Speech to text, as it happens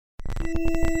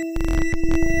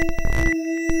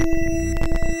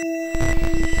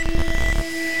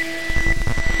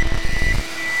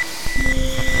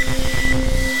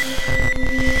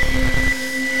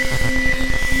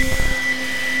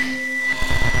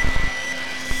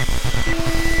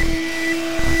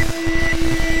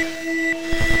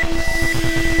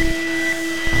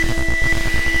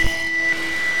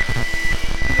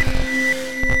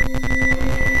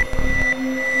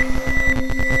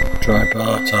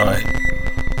Tripartite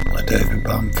by David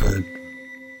Bamford.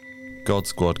 God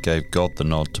Squad gave God the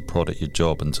nod to prod at your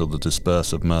job until the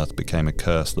disperse of mirth became a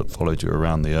curse that followed you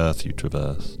around the earth you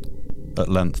traversed. At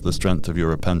length the strength of your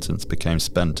repentance became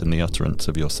spent in the utterance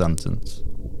of your sentence.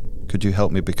 Could you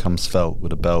help me become svelte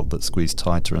with a belt that squeezed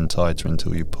tighter and tighter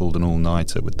until you pulled an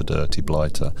all-nighter with the dirty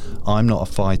blighter? I'm not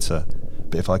a fighter,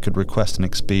 but if I could request an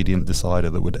expedient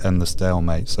decider that would end the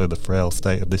stalemate so the frail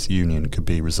state of this union could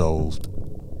be resolved.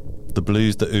 The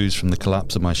blues that ooze from the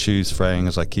collapse of my shoes fraying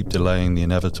as I keep delaying the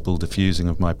inevitable diffusing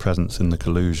of my presence in the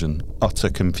collusion. Utter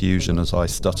confusion as I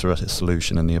stutter at its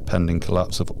solution in the impending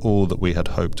collapse of all that we had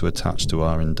hoped to attach to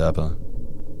our endeavour.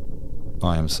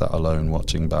 I am sat alone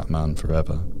watching Batman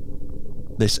Forever.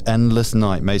 This endless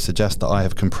night may suggest that I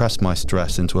have compressed my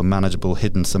stress into a manageable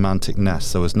hidden semantic nest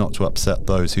so as not to upset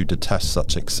those who detest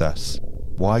such excess.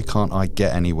 Why can't I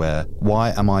get anywhere?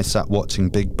 Why am I sat watching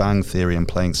Big Bang Theory and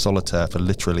playing solitaire for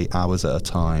literally hours at a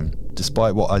time?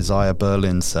 Despite what Isiah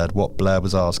Berlin said, what Blair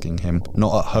was asking him,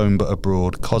 not at home but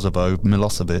abroad, Kosovo,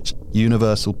 Milosevic,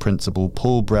 universal principle,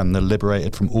 Paul Bremer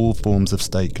liberated from all forms of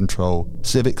state control,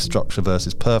 civic structure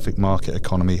versus perfect market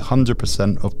economy,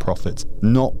 100% of profits,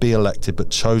 not be elected but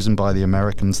chosen by the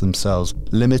Americans themselves,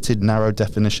 limited narrow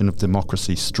definition of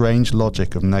democracy, strange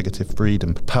logic of negative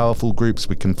freedom, powerful groups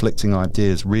with conflicting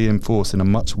ideas reinforce in a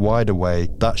much wider way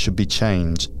that should be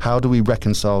changed. How do we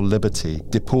reconcile liberty,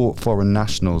 deport foreign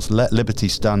nationals, let liberty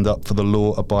stand up for the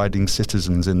law-abiding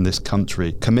citizens in this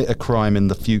country, commit a crime in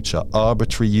the future,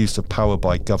 arbitrary use of power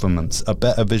by governments, a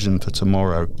better vision for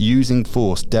tomorrow, using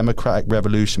force, democratic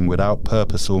revolution without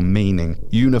purpose or meaning,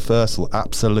 universal,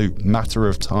 absolute, matter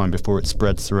of time before it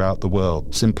spreads throughout the world,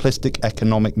 simplistic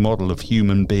economic model of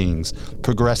human beings,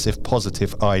 progressive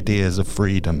positive ideas of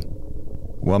freedom.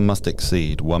 One must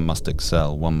exceed, one must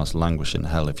excel, one must languish in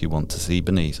hell if you want to see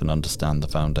beneath and understand the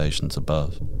foundations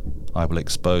above. I will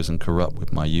expose and corrupt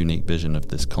with my unique vision of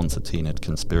this concertinaed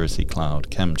conspiracy cloud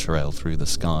chemtrail through the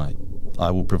sky.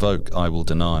 I will provoke, I will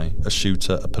deny, a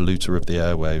shooter, a polluter of the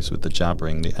airwaves with the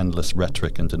jabbering, the endless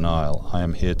rhetoric and denial. I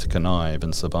am here to connive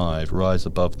and survive, rise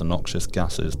above the noxious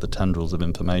gases, the tendrils of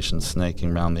information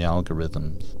snaking round the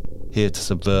algorithms. Here to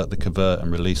subvert the covert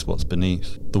and release what's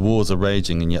beneath. The wars are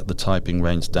raging and yet the typing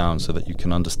rains down so that you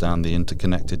can understand the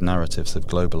interconnected narratives of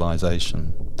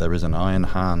globalization. There is an iron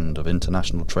hand of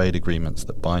international trade agreements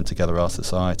that bind together our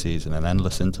societies in an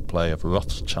endless interplay of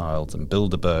Rothschilds and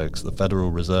Bilderburgs, the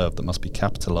Federal Reserve that must be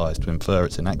capitalized to infer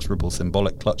its inexorable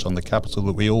symbolic clutch on the capital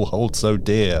that we all hold so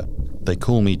dear. They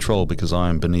call me troll because I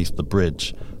am beneath the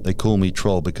bridge. They call me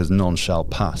troll because none shall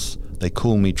pass. They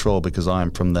call me troll because I am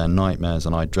from their nightmares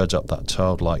and I dredge up that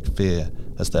childlike fear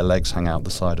as their legs hang out the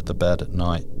side of the bed at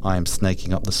night. I am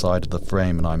snaking up the side of the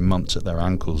frame and I munch at their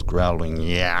ankles, growling,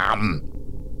 yam!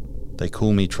 They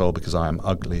call me troll because I am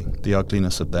ugly, the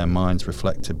ugliness of their minds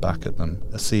reflected back at them,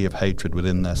 a sea of hatred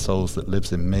within their souls that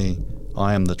lives in me.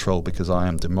 I am the troll because I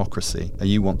am democracy, and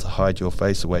you want to hide your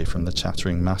face away from the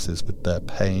chattering masses with their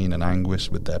pain and anguish,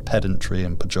 with their pedantry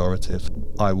and pejorative.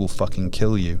 I will fucking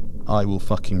kill you. I will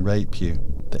fucking rape you.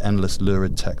 The endless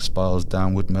lurid text spirals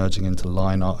downward, merging into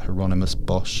line art Hieronymus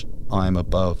Bosch. I am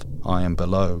above. I am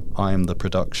below. I am the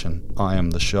production. I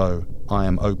am the show. I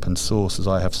am open source as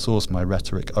I have sourced my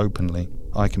rhetoric openly.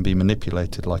 I can be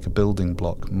manipulated like a building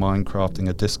block, minecrafting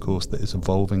a discourse that is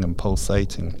evolving and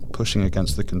pulsating, pushing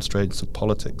against the constraints of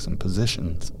politics and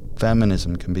positions.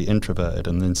 Feminism can be introverted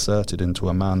and inserted into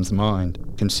a man's mind.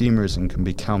 Consumerism can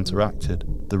be counteracted.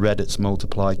 The Reddits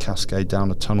multiply, cascade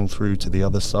down a tunnel through to the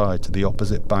other side, to the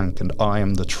opposite bank, and I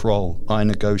am the troll. I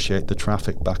negotiate the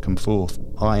traffic back and forth.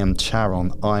 I am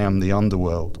Charon. I am the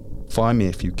underworld. Find me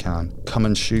if you can. Come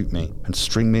and shoot me, and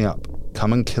string me up.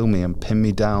 Come and kill me and pin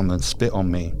me down and spit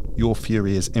on me. Your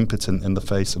fury is impotent in the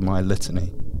face of my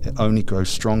litany. It only grows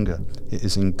stronger. It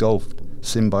is engulfed.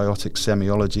 Symbiotic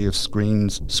semiology of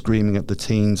screams, screaming at the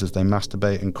teens as they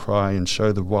masturbate and cry and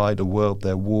show the wider world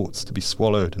their warts to be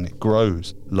swallowed, and it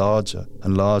grows larger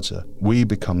and larger. We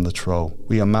become the troll.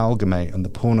 We amalgamate and the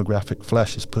pornographic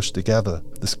flesh is pushed together.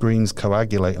 The screens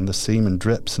coagulate and the semen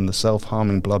drips and the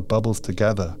self-harming blood bubbles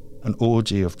together. An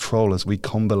orgy of troll as we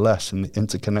convalesce in the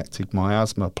interconnected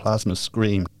miasma plasma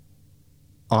scream.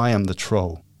 I am the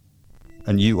troll.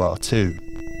 And you are too.